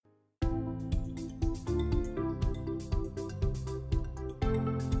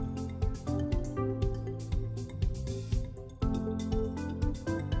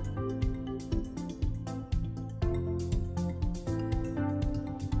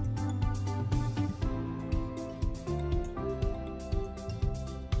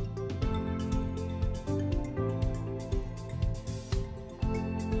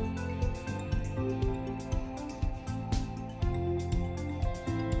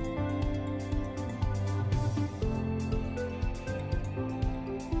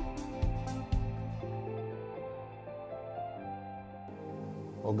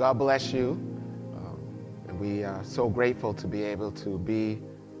Well, God bless you. And we are so grateful to be able to be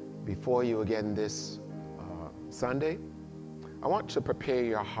before you again this Sunday. I want to prepare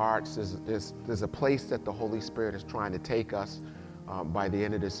your hearts. There's a place that the Holy Spirit is trying to take us by the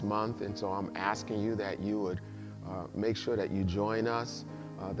end of this month. And so I'm asking you that you would make sure that you join us,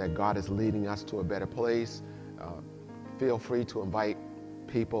 that God is leading us to a better place. Feel free to invite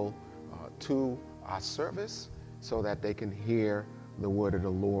people to our service so that they can hear the word of the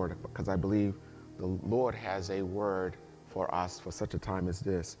Lord, because I believe the Lord has a word for us for such a time as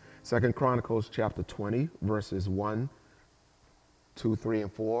this. 2 Chronicles chapter 20, verses 1, 2, 3,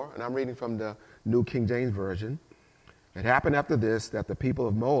 and 4. And I'm reading from the New King James Version. It happened after this that the people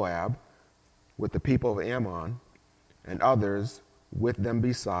of Moab, with the people of Ammon, and others with them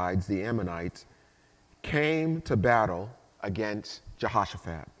besides the Ammonites, came to battle against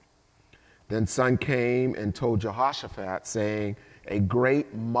Jehoshaphat. Then some came and told Jehoshaphat, saying, "A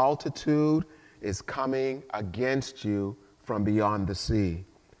great multitude is coming against you from beyond the sea."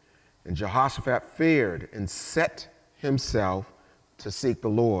 And Jehoshaphat feared and set himself to seek the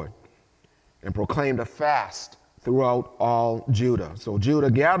Lord, and proclaimed a fast throughout all Judah. So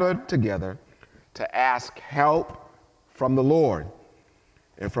Judah gathered together to ask help from the Lord.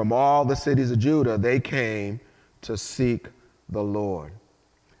 And from all the cities of Judah, they came to seek the Lord.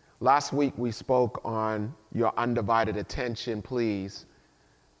 Last week, we spoke on your undivided attention, please.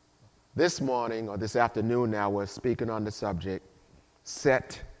 This morning, or this afternoon now, we're speaking on the subject,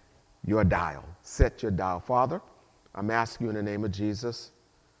 set your dial. Set your dial. Father, I'm asking you in the name of Jesus,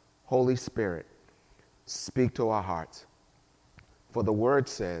 Holy Spirit, speak to our hearts. For the word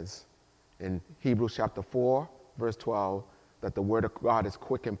says in Hebrews chapter 4, verse 12, that the word of God is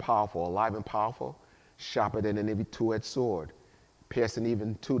quick and powerful, alive and powerful, sharper than any two-edged sword, piercing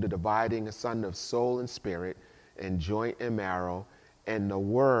even to the dividing asunder of soul and spirit and joint and marrow, and the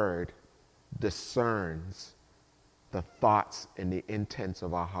word discerns the thoughts and the intents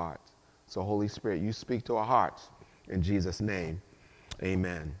of our hearts. So Holy Spirit, you speak to our hearts. In Jesus' name,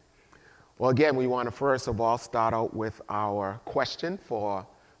 amen. Well, again, we want to first of all start out with our question for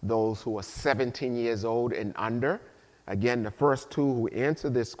those who are 17 years old and under. Again, the first two who answer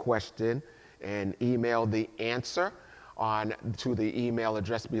this question and email the answer to the email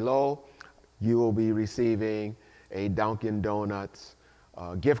address below, you will be receiving a Dunkin' Donuts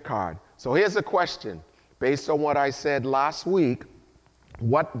gift card. So here's a question. Based on what I said last week,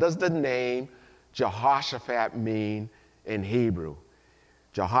 what does the name Jehoshaphat mean in Hebrew?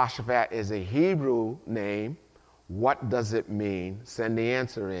 Jehoshaphat is a Hebrew name. What does it mean? Send the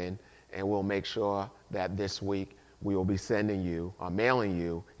answer in, and we'll make sure that this week we will be sending you or mailing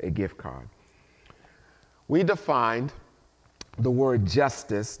you a gift card. We defined the word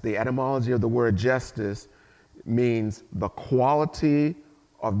justice. The etymology of the word justice means the quality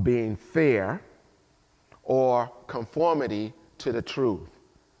of being fair or conformity to the truth.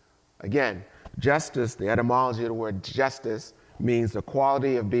 Again, justice, the etymology of the word justice means the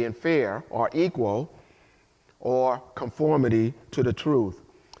quality of being fair or equal or conformity to the truth.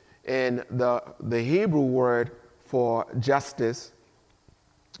 And the Hebrew word for justice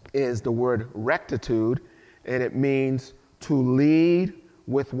is the word rectitude, and it means to lead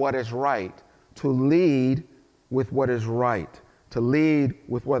with what is right. To lead with what is right. To lead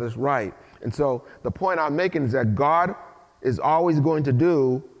with what is right. And so the point I'm making is that God is always going to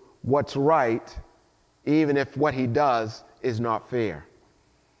do what's right, even if what he does is not fair.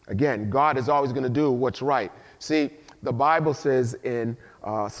 Again, God is always going to do what's right. See, the Bible says in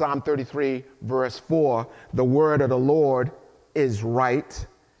Psalm 33, verse 4, the word of the Lord is right,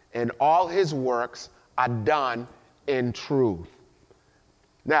 and all his works are done in truth.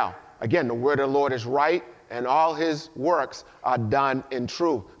 Now, again, the word of the Lord is right, and all his works are done in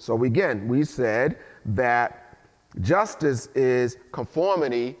truth. So again, we said that justice is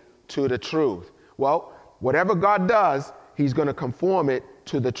conformity to the truth. Well, whatever God does, he's going to conform it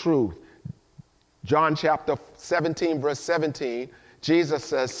to the truth. John chapter 17, verse 17, Jesus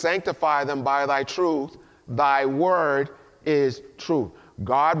says, "Sanctify them by thy truth. Thy word is truth."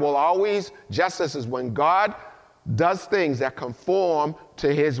 God will always, justice is when God does things that conform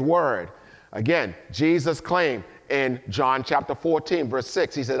to his word. Again, Jesus claimed in John chapter 14, verse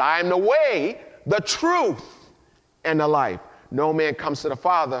 6, he said, "I am the way, the truth, and the life. No man comes to the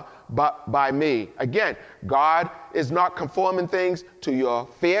Father but by me." Again, God is not conforming things to your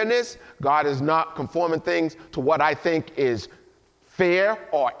fairness. God is not conforming things to what I think is fair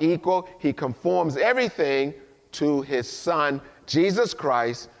or equal. He conforms everything to his Son, Jesus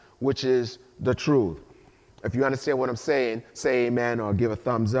Christ, which is the truth. If you understand what I'm saying, say amen or give a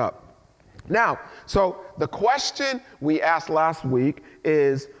thumbs up. Now, so the question we asked last week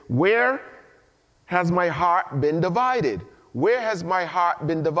is, where has my heart been divided? Where has my heart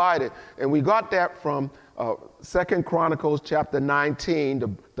been divided? And we got that from 2 Chronicles chapter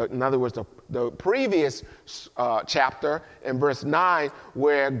 19, in other words, the previous chapter in verse 9,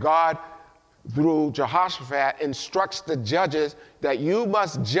 where God, through Jehoshaphat, instructs the judges that you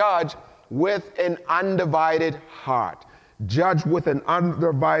must judge with an undivided heart. Judge with an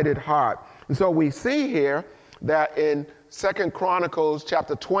undivided heart. And so we see here that in 2 Chronicles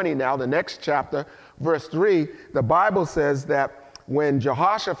chapter 20 now, the next chapter, verse 3, the Bible says that when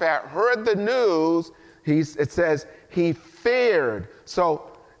Jehoshaphat heard the news, it says he feared.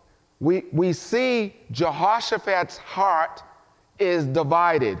 So we see Jehoshaphat's heart is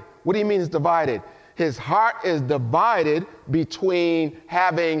divided. What do you mean it's divided? His heart is divided between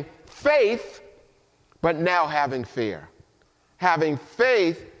having faith, but now having fear. Having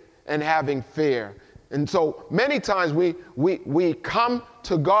faith and having fear. And so many times we come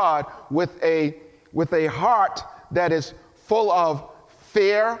to God with a heart that is full of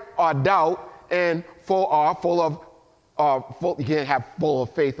fear or doubt, and you can't have full of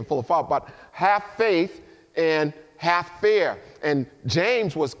faith and full of doubt, but have faith and have fear. And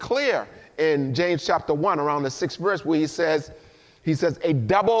James was clear in James chapter 1, around the 6th verse, where he says, a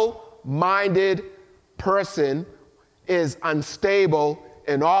double-minded person is unstable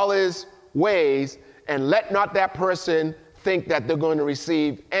in all his ways, and let not that person think that they're going to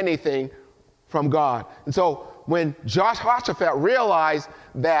receive anything from God. And so when Jehoshaphat realized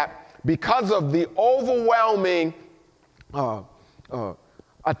that because of the overwhelming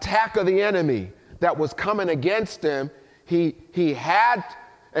attack of the enemy that was coming against him, he had,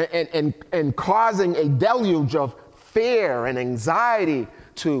 and causing a deluge of fear and anxiety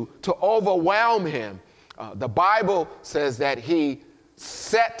to overwhelm him, the Bible says that he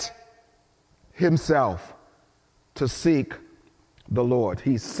set himself to seek the Lord.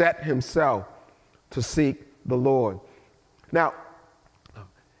 He set himself to seek the Lord. Now,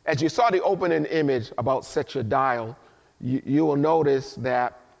 as you saw the opening image about set your dial, you will notice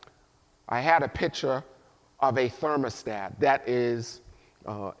that I had a picture of a thermostat. That is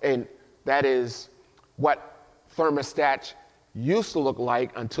what thermostats used to look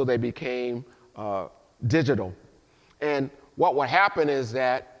like until they became digital. And what would happen is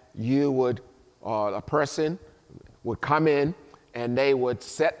that a person would come in and they would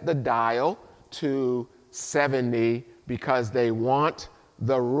set the dial to 70 because they want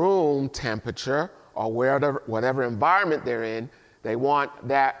the room temperature, or whatever environment they're in, they want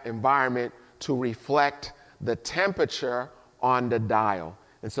that environment to reflect the temperature on the dial.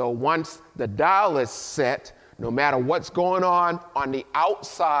 And so once the dial is set, no matter what's going on the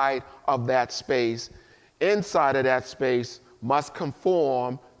outside of that space, inside of that space must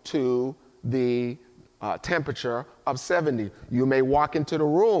conform to the temperature of 70. You may walk into the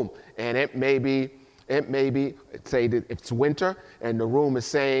room and it may be, say that it's winter and the room is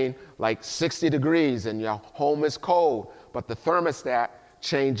saying like 60 degrees and your home is cold, but the thermostat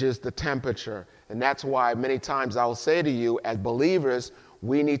changes the temperature. And that's why many times I'll say to you, as believers,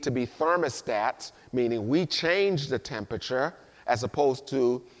 we need to be thermostats, meaning we change the temperature, as opposed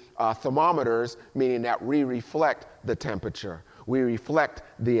to thermometers, meaning that we reflect the temperature. We reflect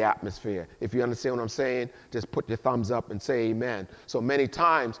the atmosphere. If you understand what I'm saying, just put your thumbs up and say amen. So many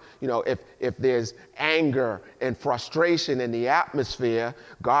times, if there's anger and frustration in the atmosphere,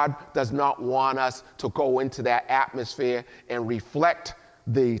 God does not want us to go into that atmosphere and reflect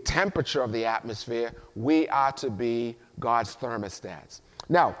the temperature of the atmosphere. We are to be God's thermostats.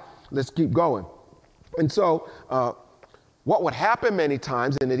 Now, let's keep going. And so what would happen many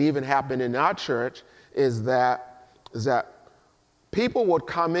times, and it even happened in our church, is that people would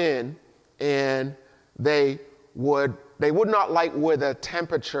come in and they would not like where the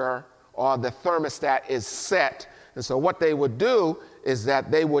temperature or the thermostat is set. And so what they would do is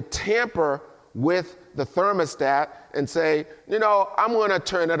that they would tamper with the thermostat and say, I'm going to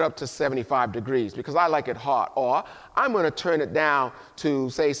turn it up to 75 degrees because I like it hot. Or I'm going to turn it down to,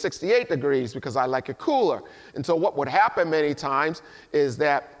 say, 68 degrees because I like it cooler. And so what would happen many times is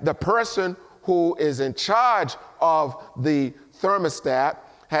that the person who is in charge of the thermostat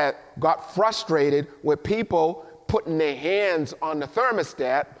got frustrated with people putting their hands on the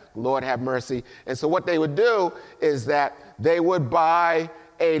thermostat. Lord have mercy. And so what they would do is that they would buy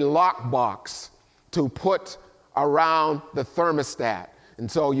a lock box to put around the thermostat. And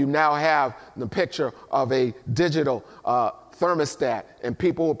so you now have the picture of a digital thermostat, and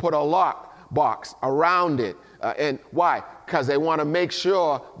people will put a lock box around it And why? Because they want to make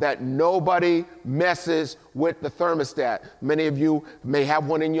sure that nobody messes with the thermostat. Many of you may have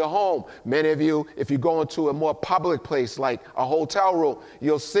one in your home. Many of you, if you go into a more public place like a hotel room,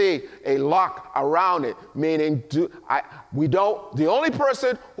 you'll see a lock around it, meaning the only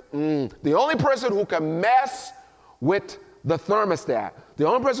person who can mess with the thermostat, the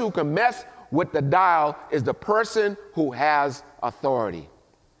only person who can mess with the dial is the person who has authority.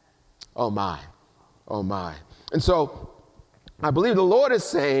 Oh my, oh my. And so I believe the Lord is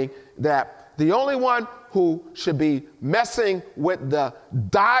saying that the only one who should be messing with the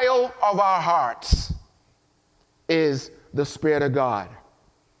dial of our hearts is the Spirit of God.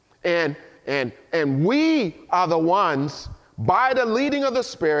 And we are the ones, by the leading of the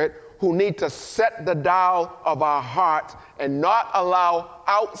Spirit, who need to set the dial of our hearts and not allow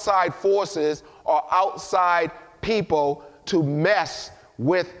outside forces or outside people to mess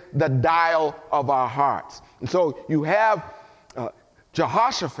with the dial of our hearts. And so you have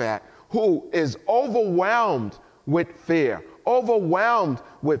Jehoshaphat, who is overwhelmed with fear, overwhelmed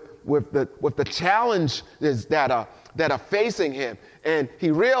with the challenges that are facing him. And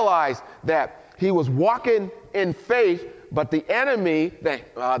he realized that he was walking in faith, but the enemy,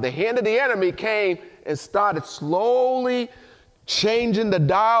 the hand of the enemy came and started slowly changing the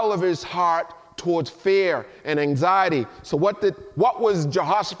dial of his heart towards fear and anxiety. So what was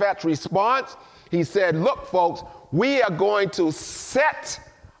Jehoshaphat's response? He said, look, folks, we are going to set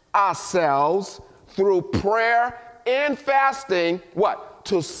ourselves through prayer and fasting, what?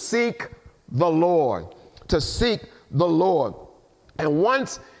 To seek the Lord. To seek the Lord. And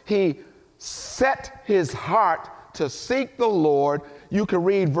once he set his heart to seek the Lord, you can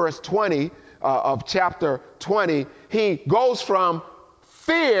read verse 20 of chapter 20. He goes from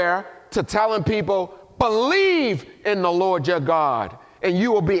fear to telling people, believe in the Lord your God, and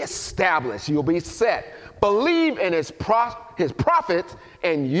you will be established. You'll be set. Believe in his prophets,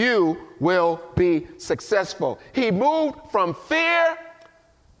 and you will be successful. He moved from fear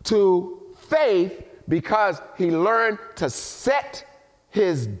to faith because he learned to set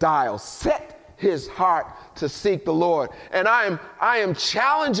his dial, set his heart to seek the Lord. And I am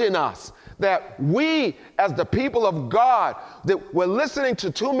challenging us that we, as the people of God, that we're listening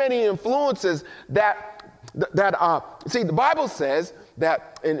to too many influences see, the Bible says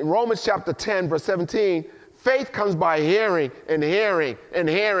that in Romans chapter 10, verse 17, faith comes by hearing and hearing and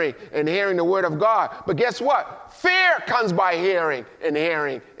hearing and hearing the word of God. But guess what? Fear comes by hearing and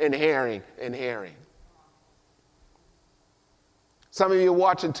hearing and hearing and hearing. Some of you are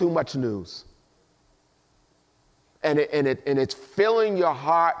watching too much news. And it's filling your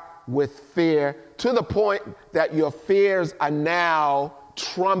heart with fear to the point that your fears are now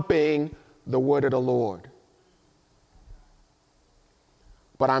trumping the word of the Lord.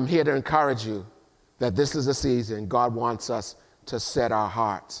 But I'm here to encourage you that this is a season God wants us to set our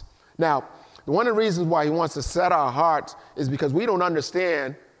hearts. Now, one of the reasons why he wants to set our hearts is because we don't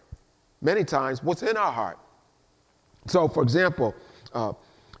understand many times what's in our heart. So, for example,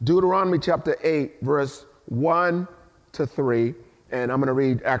 Deuteronomy chapter 8, verse 1 to 3, and I'm going to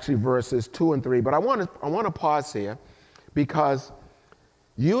read actually verses 2 and 3, but I want to pause here because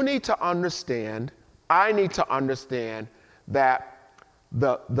you need to understand, I need to understand that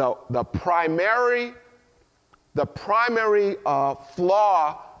the primary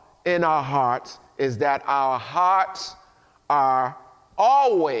flaw in our hearts is that our hearts are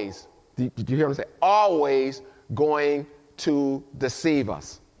always, did you hear me say, always going to deceive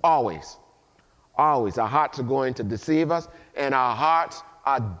us. Always. Always. Our hearts are going to deceive us, and our hearts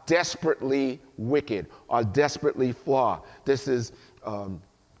are desperately wicked, are desperately flawed. This is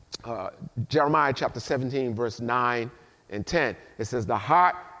Jeremiah chapter 17, verse 9 and 10. It says, the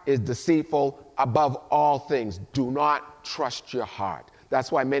heart is deceitful above all things. Do not trust your heart.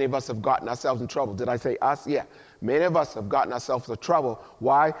 That's why many of us have gotten ourselves in trouble. Did I say us? Yeah. Many of us have gotten ourselves in trouble.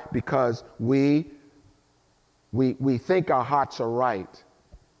 Why? Because we think our hearts are right,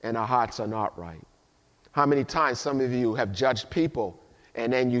 and our hearts are not right. How many times some of you have judged people,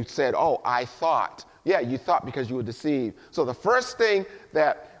 and then you said, oh, I thought. Yeah, you thought because you were deceived. So the first thing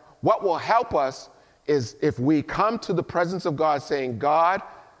what will help us is if we come to the presence of God saying, God,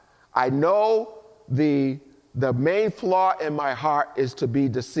 I know the main flaw in my heart is to be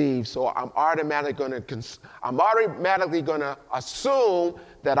deceived, so I'm automatically going to assume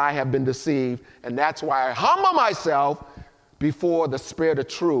that I have been deceived, and that's why I humble myself before the Spirit of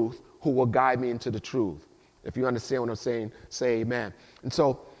truth who will guide me into the truth. If you understand what I'm saying, say amen. And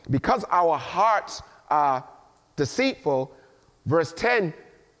so because our hearts are deceitful, verse 10,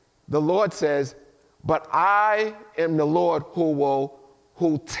 the Lord says, but I am the Lord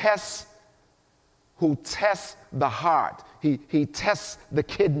who who tests the heart. He tests the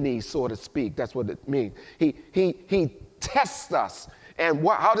kidneys, so to speak. That's what it means. He tests us. And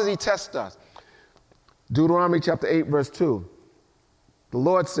how does he test us? Deuteronomy chapter 8, verse 2. The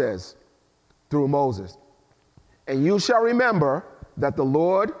Lord says through Moses, and you shall remember that the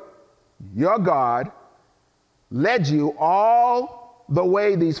Lord, your God, led you all the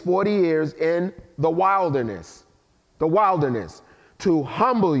way these 40 years in the wilderness, to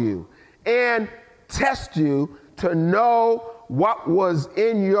humble you and test you to know what was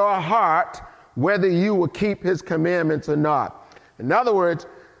in your heart, whether you would keep his commandments or not. In other words,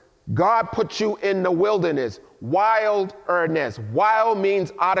 God put you in the wilderness, wilderness. Wild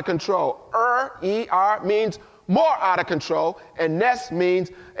means out of control. E-R means more out of control, and ness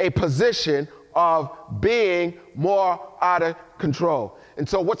means a position of being more out of control. And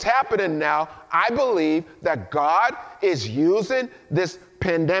so what's happening now, I believe that God is using this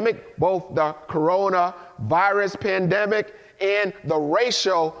pandemic, both the coronavirus pandemic and the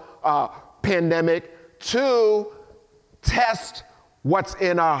racial pandemic, to test what's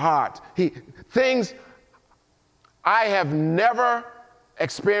in our heart. I have never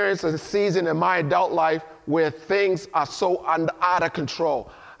experienced a season in my adult life where things are so out of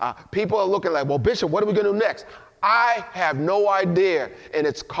control. People are looking like, well, Bishop, what are we going to do next? I have no idea. And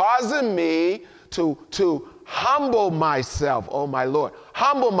it's causing me to humble myself, oh my Lord,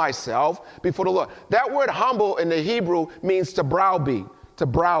 humble myself before the Lord. That word humble in the Hebrew means to browbeat,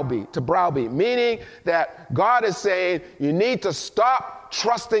 meaning that God is saying you need to stop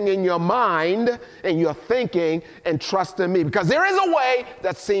trusting in your mind and your thinking and trust in me. Because there is a way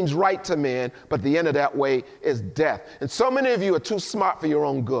that seems right to man, but the end of that way is death. And so many of you are too smart for your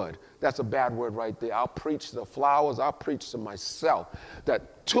own good. That's a bad word right there. I'll preach to the flowers. I'll preach to myself.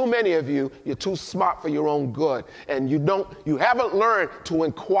 That too many of you, you're too smart for your own good. And you haven't learned to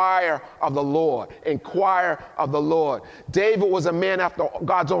inquire of the Lord. Inquire of the Lord. David was a man after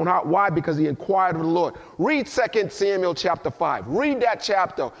God's own heart. Why? Because he inquired of the Lord. Read 2 Samuel chapter 5. Read that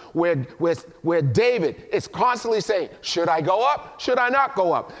chapter where David is constantly saying, should I go up? Should I not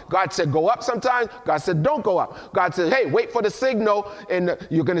go up? God said, go up sometimes. God said, don't go up. God said, hey, wait for the signal, and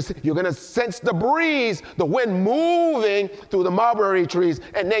you're going to sense the breeze, the wind moving through the mulberry trees,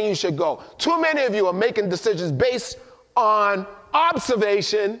 and then you should go. Too many of you are making decisions based on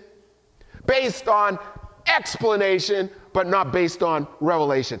observation, based on explanation, but not based on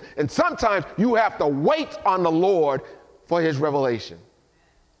revelation. And sometimes you have to wait on the Lord for his revelation,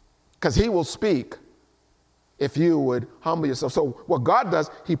 because he will speak if you would humble yourself. So what God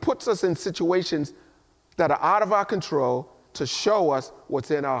does, he puts us in situations that are out of our control to show us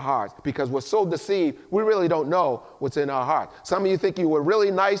what's in our hearts, because we're so deceived, we really don't know what's in our heart. Some of you think you were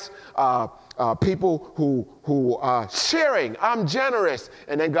really nice people who are sharing. I'm generous.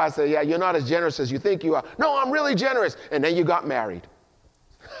 And then God said, yeah, you're not as generous as you think you are. No, I'm really generous. And then you got married.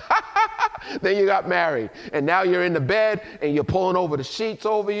 Then you got married, and now you're in the bed, and you're pulling over the sheets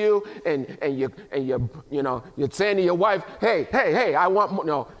over you, and you're saying to your wife, hey, I want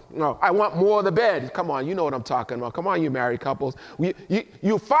more. No, I want more of the bed. Come on, you know what I'm talking about. Come on, you married couples.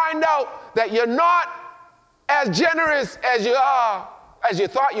 You find out that you're not as generous as you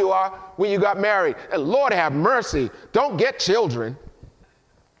thought you are when you got married. And Lord have mercy, don't get children.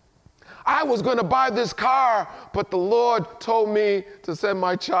 I was going to buy this car, but the Lord told me to send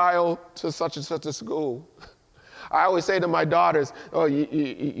my child to such and such a school. I always say to my daughters, oh,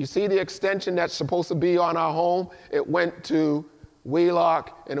 you see the extension that's supposed to be on our home? It went to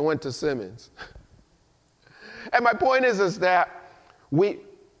Wheelock and it went to Simmons. And my point is that we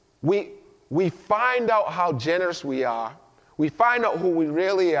find out how generous we are. We find out who we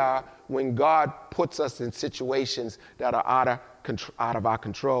really are when God puts us in situations that are out of our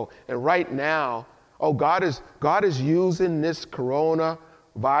control. And right now, God is using this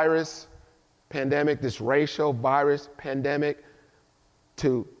coronavirus pandemic, this racial virus pandemic,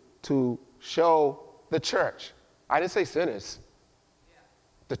 to show the church. I didn't say sinners.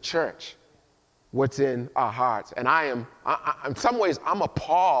 The church, what's in our hearts. And in some ways, I'm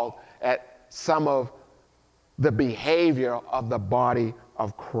appalled at some of the behavior of the body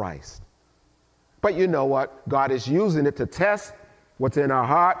of Christ. But you know what? God is using it to test what's in our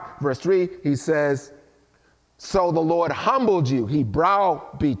heart. Verse 3, he says, so the Lord humbled you. He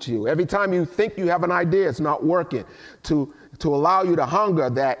browbeat you. Every time you think you have an idea, it's not working, to allow you to hunger,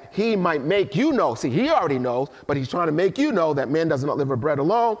 that he might make you know. See, he already knows, but he's trying to make you know that man does not live with bread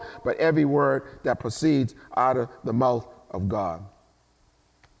alone, but every word that proceeds out of the mouth of God.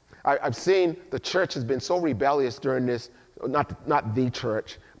 I've seen the church has been so rebellious during this, not the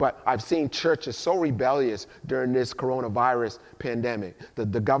church, but I've seen churches so rebellious during this coronavirus pandemic. The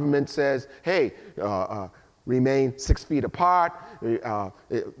government says, hey, remain 6 feet apart,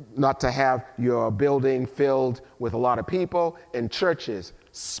 not to have your building filled with a lot of people. And churches,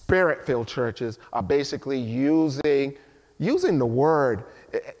 spirit-filled churches, are basically using the word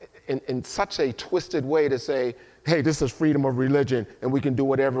in such a twisted way to say, hey, this is freedom of religion and we can do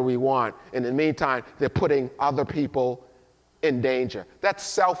whatever we want. And in the meantime, they're putting other people in danger. That's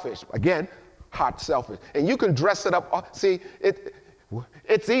selfish. Again, hot selfish. And you can dress it up. See,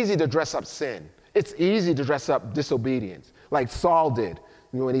 it's easy to dress up sin. It's easy to dress up disobedience, like Saul did.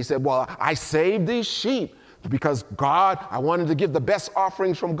 When he said, well, I saved these sheep because God, I wanted to give the best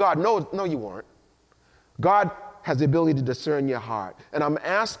offerings from God. No, you weren't. God has the ability to discern your heart. And I'm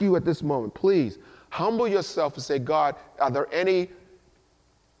asking you at this moment, please, humble yourself and say, God, are there any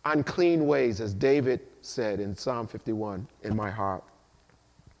unclean ways, as David said in Psalm 51, in my heart?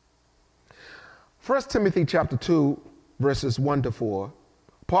 1 Timothy chapter 2, verses 1 to 4,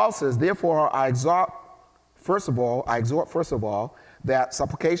 Paul says, therefore, I exhort first of all, that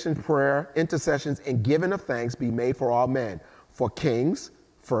supplication, prayer, intercessions, and giving of thanks be made for all men, for kings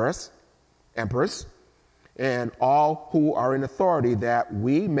first, emperors, and all who are in authority, that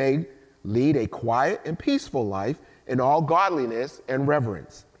we may lead a quiet and peaceful life in all godliness and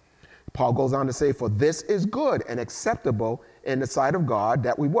reverence. Paul goes on to say, for this is good and acceptable in the sight of God,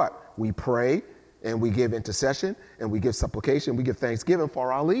 that we what? We pray and we give intercession and we give supplication, we give thanksgiving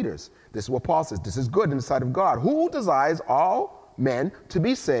for our leaders. This is what Paul says. This is good in the sight of God, who desires all men to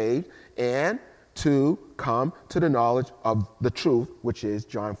be saved and to come to the knowledge of the truth, which is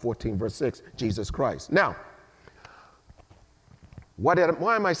John 14, verse 6, Jesus Christ. Now,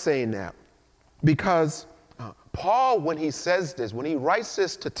 why am I saying that? Because Paul, when he says this, when he writes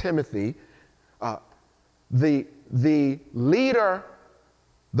this to Timothy, the leader,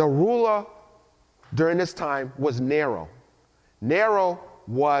 the ruler during this time was Nero. Nero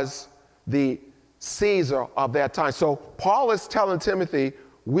was the Caesar of that time. So Paul is telling Timothy,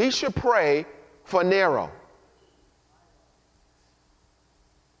 we should pray for Nero.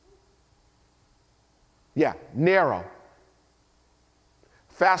 Yeah, Nero.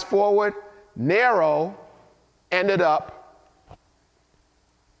 Fast forward, Nero ended up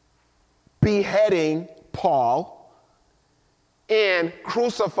beheading Paul and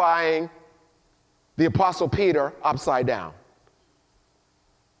crucifying the Apostle Peter upside down.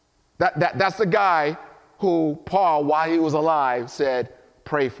 That's the guy who Paul, while he was alive, said,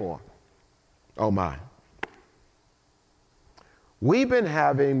 pray for. Oh my. We've been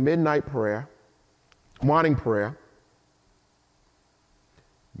having midnight prayer, morning prayer,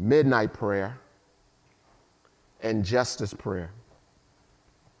 midnight prayer, and justice prayer.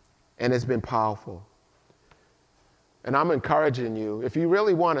 And it's been powerful. And I'm encouraging you, if you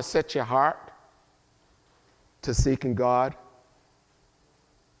really want to set your heart to seeking God,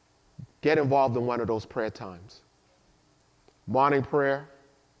 get involved in one of those prayer times. Morning prayer,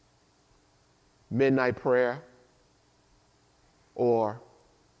 midnight prayer, or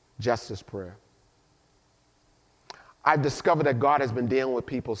justice prayer. I've discovered that God has been dealing with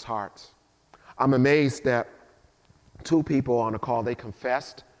people's hearts. I'm amazed that 2 people on the call, they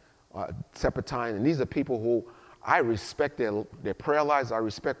confessed separate time, and these are people who I respect their prayer lives, I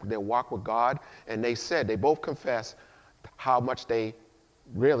respect their walk with God, and they said, they both confessed how much they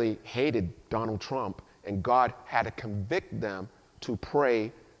really hated Donald Trump, and God had to convict them to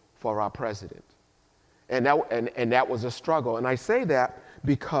pray for our president. And that was a struggle. And I say that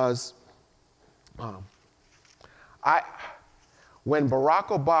because when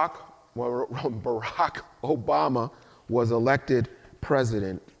Barack Obama was elected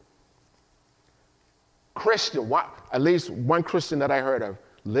president, at least one Christian that I heard of,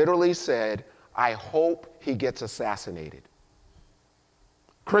 literally said, I hope he gets assassinated.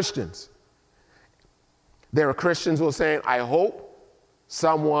 Christians. There are Christians who are saying, I hope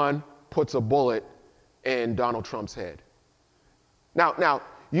someone puts a bullet in Donald Trump's head. Now,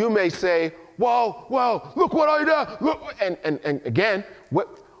 you may say, well, look what I did. Look, and again,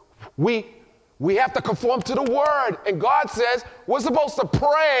 we have to conform to the word. And God says we're supposed to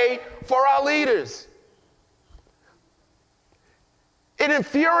pray for our leaders. It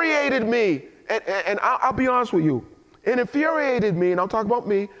infuriated me, and I'll be honest with you. It infuriated me, and I'll talk about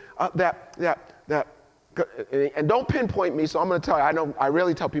me, that And don't pinpoint me, so I'm going to tell you, I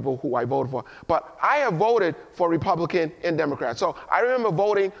rarely tell people who I voted for, but I have voted for Republican and Democrat. So I remember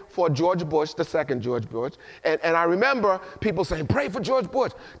voting for George Bush, the second George Bush, and I remember people saying, pray for George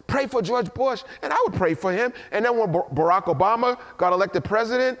Bush, pray for George Bush, and I would pray for him. And then when Barack Obama got elected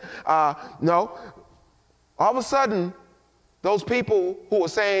president, all of a sudden, those people who were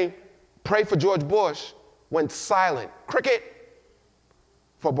saying, pray for George Bush, went silent, cricket,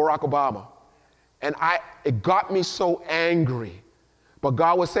 for Barack Obama. And it got me so angry. But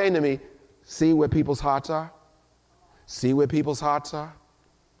God was saying to me, see where people's hearts are? See where people's hearts are?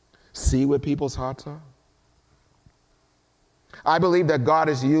 See where people's hearts are? I believe that God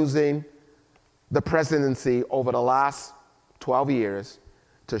is using the presidency over the last 12 years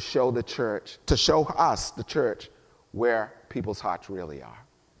to show the church, to show us, the church, where people's hearts really are.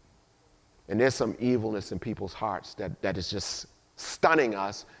 And there's some evilness in people's hearts that is just stunning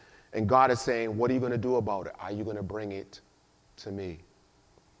us. And God is saying, what are you going to do about it? Are you going to bring it to me?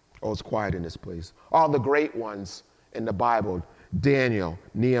 Oh, it's quiet in this place. All the great ones in the Bible, Daniel,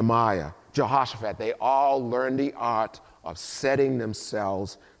 Nehemiah, Jehoshaphat, they all learned the art of setting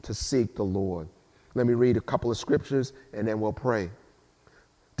themselves to seek the Lord. Let me read a couple of scriptures and then we'll pray.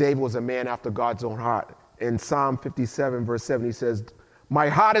 David was a man after God's own heart. In Psalm 57, verse 7, he says, my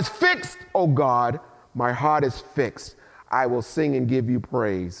heart is fixed, O God, my heart is fixed. I will sing and give you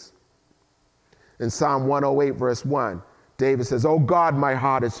praise. In Psalm 108, verse 1, David says, oh God, my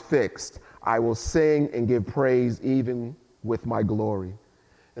heart is fixed. I will sing and give praise even with my glory.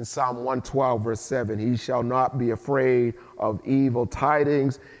 In Psalm 112, verse 7, he shall not be afraid of evil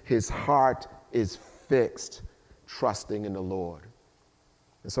tidings. His heart is fixed, trusting in the Lord.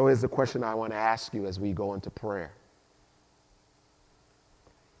 And so here's the question I want to ask you as we go into prayer.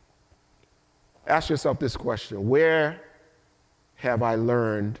 Ask yourself this question: what have I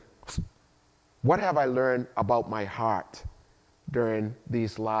learned about my heart during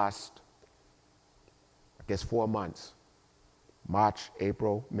these last, 4 months? March,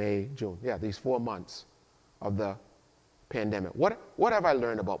 April, May, June. Yeah, these 4 months of the pandemic. What have I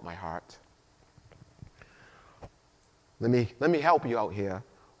learned about my heart? Let me help you out here.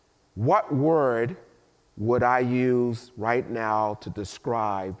 What word would I use right now to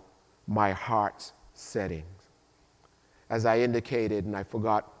describe my heart's settings? As I indicated, and I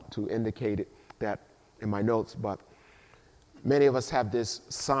forgot to indicate that in my notes, but many of us have this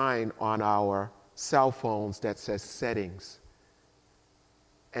sign on our cell phones that says settings.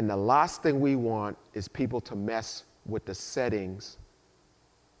 And the last thing we want is people to mess with the settings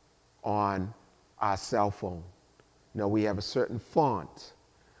on our cell phone. We have a certain font.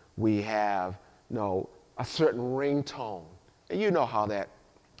 We have, a certain ringtone. And you know how that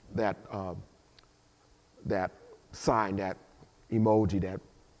sign, that emoji, that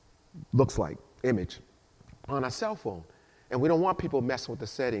looks like image on our cell phone. And we don't want people messing with the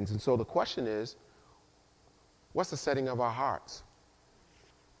settings. And so the question is, what's the setting of our hearts?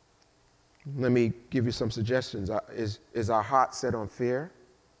 Let me give you some suggestions. Is our heart set on fear?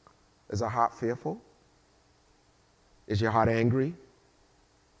 Is our heart fearful? Is your heart angry?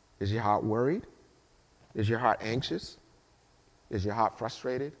 Is your heart worried? Is your heart anxious? Is your heart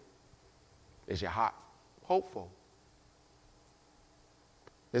frustrated? Is your heart hopeful?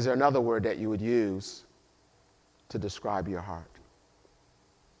 Is there another word that you would use to describe your heart?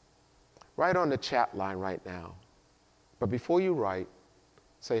 Write on the chat line right now. But before you write,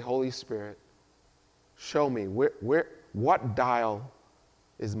 say, Holy Spirit, show me what dial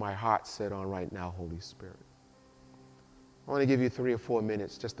is my heart set on right now, Holy Spirit. I want to give you 3 or 4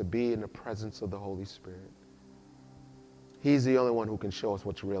 minutes just to be in the presence of the Holy Spirit. He's the only one who can show us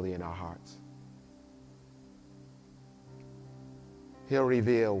what's really in our hearts. He'll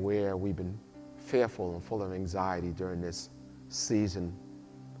reveal where we've been fearful and full of anxiety during this season.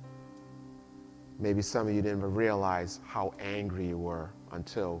 Maybe some of you didn't even realize how angry you were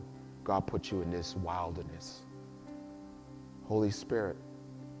until God put you in this wilderness. Holy Spirit,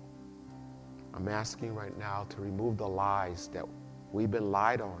 I'm asking right now to remove the lies that we've been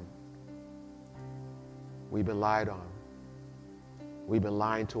lied on. We've been lied on. We've been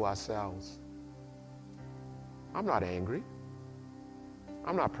lying to ourselves. I'm not angry.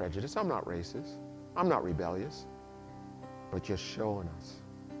 I'm not prejudiced. I'm not racist. I'm not rebellious. But you're showing us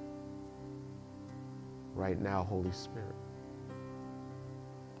right now, Holy Spirit.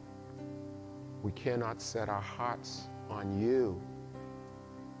 We cannot set our hearts on you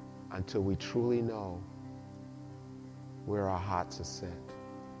until we truly know where our hearts are set.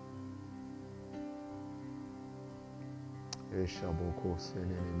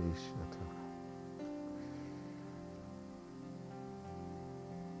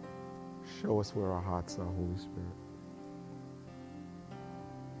 Show us where our hearts are, Holy Spirit.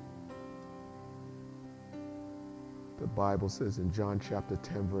 The Bible says in John chapter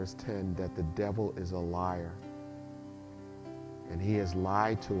 10, verse 10, that the devil is a liar. And he has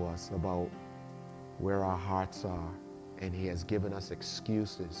lied to us about where our hearts are. And he has given us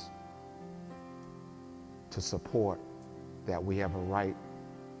excuses to support that we have a right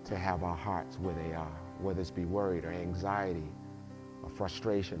to have our hearts where they are, whether it's be worried or anxiety or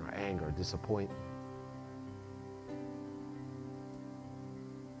frustration or anger or disappointment.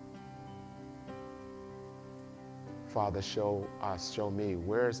 Father, show us, show me,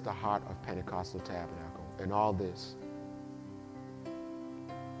 where's the heart of Pentecostal Tabernacle in all this?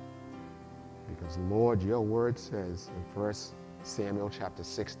 Because, Lord, your word says in 1 Samuel chapter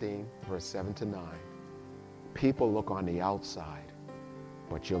 16, verse 7 to 9, people look on the outside,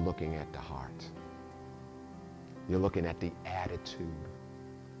 but you're looking at the heart. You're looking at the attitude.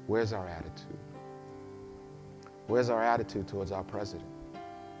 Where's our attitude? Where's our attitude towards our president?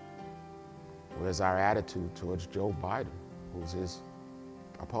 Where's our attitude towards Joe Biden, who's his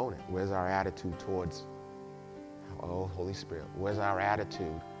opponent? Where's our attitude towards, oh, Holy Spirit? Where's our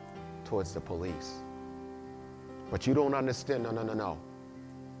attitude towards the police? But you don't understand, no.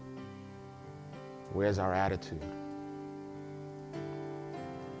 Where's our attitude?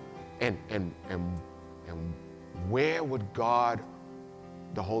 And where would God,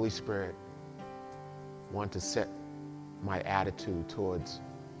 the Holy Spirit, want to set my attitude towards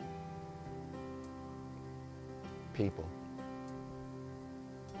people?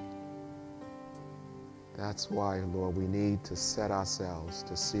 That's why, Lord, we need to set ourselves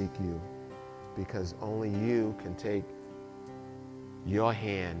to seek you, because only you can take your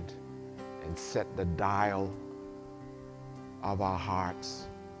hand and set the dial of our hearts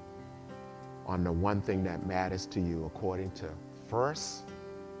on the one thing that matters to you, according to 1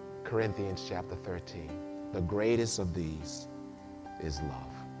 Corinthians chapter 13. The greatest of these is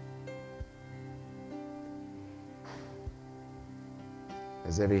love.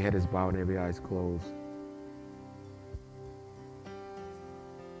 As every head is bowed and every eye is closed,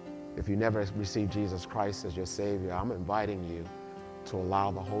 if you never received Jesus Christ as your Savior, I'm inviting you to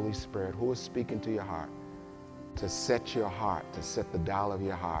allow the Holy Spirit, who is speaking to your heart, to set your heart, to set the dial of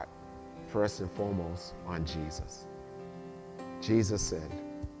your heart, first and foremost, on Jesus. Jesus said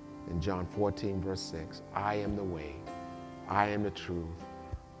in John 14, verse 6, I am the way, I am the truth,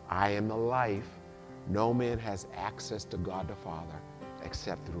 I am the life. No man has access to God the Father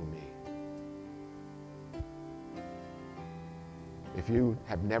except through me. If you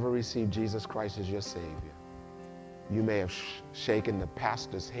have never received Jesus Christ as your Savior, you may have shaken the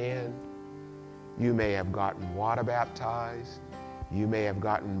pastor's hand, you may have gotten water baptized, you may have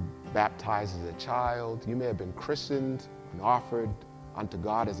gotten baptized as a child, you may have been christened and offered unto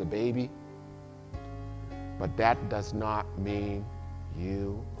God as a baby, but that does not mean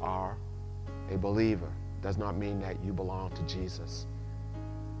you are a believer. Does not mean that you belong to Jesus.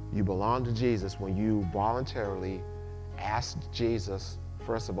 You belong to Jesus when you voluntarily ask Jesus,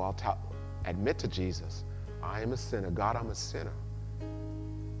 first of all, to admit to Jesus, I am a sinner. God, I'm a sinner.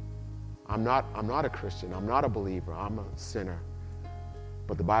 I'm not a Christian. I'm not a believer. I'm a sinner.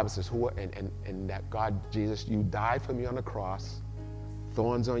 But the Bible says, and that God, Jesus, you died for me on the cross,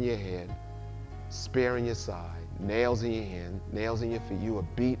 thorns on your head, spear in your side, nails in your hand, nails in your feet. You were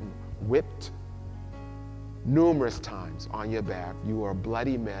beaten, whipped numerous times on your back. You were a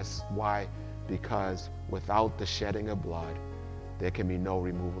bloody mess. Why? Because without the shedding of blood, there can be no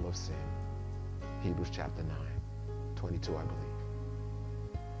removal of sin. Hebrews chapter 9, 22, I believe.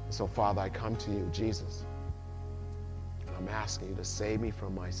 And so, Father, I come to you, Jesus, and I'm asking you to save me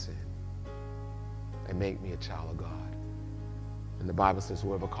from my sin and make me a child of God. And the Bible says,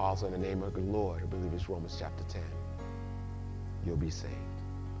 whoever calls on the name of the Lord, I believe it's Romans chapter 10, you'll be saved.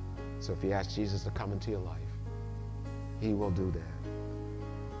 So if you ask Jesus to come into your life, he will do that.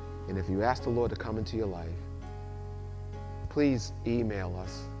 And if you ask the Lord to come into your life, please email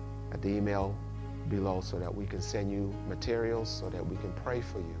us at the email below so that we can send you materials, so that we can pray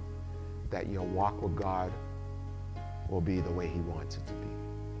for you, that your walk with God will be the way he wants it to be.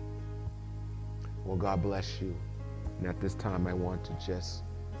 Well, God bless you. And at this time, I want to just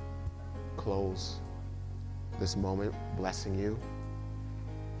close this moment blessing you.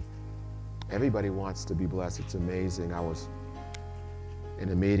 Everybody wants to be blessed. It's amazing. I was in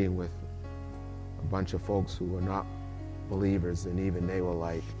a meeting with a bunch of folks who were not believers, and even they were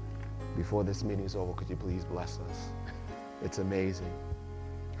like, before this meeting is over, could you please bless us? It's amazing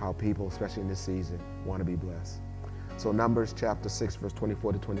how people, especially in this season, want to be blessed. So Numbers chapter 6, verse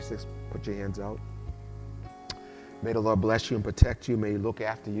 24 to 26, put your hands out. May the Lord bless you and protect you. May He look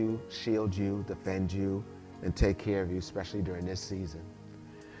after you, shield you, defend you, and take care of you, especially during this season.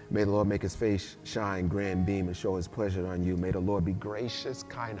 May the Lord make His face shine, grand beam, and show His pleasure on you. May the Lord be gracious,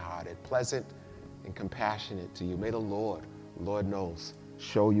 kind-hearted, pleasant, and compassionate to you. May the Lord knows,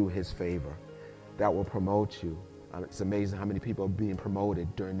 show you His favor. That will promote you. It's amazing how many people are being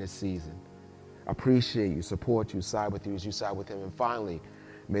promoted during this season. Appreciate you, support you, side with you as you side with Him. And finally,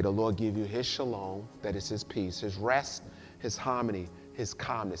 may the Lord give you His shalom, that is His peace, His rest, His harmony, His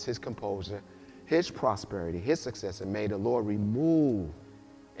calmness, His composure, His prosperity, His success. And may the Lord remove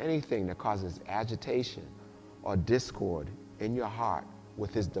anything that causes agitation or discord in your heart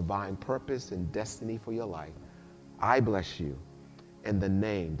with His divine purpose and destiny for your life. I bless you in the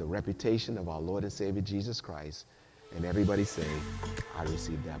name, the reputation of our Lord and Savior Jesus Christ. And everybody say, I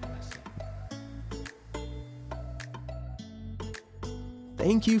receive that blessing.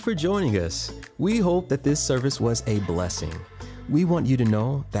 Thank you for joining us. We hope that this service was a blessing. We want you to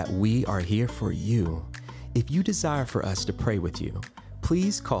know that we are here for you. If you desire for us to pray with you,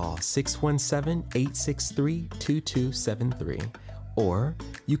 please call 617-863-2273, or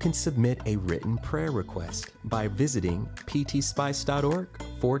you can submit a written prayer request by visiting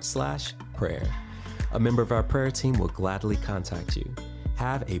ptspice.org/prayer. A member of our prayer team will gladly contact you.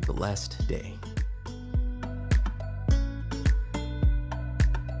 Have a blessed day.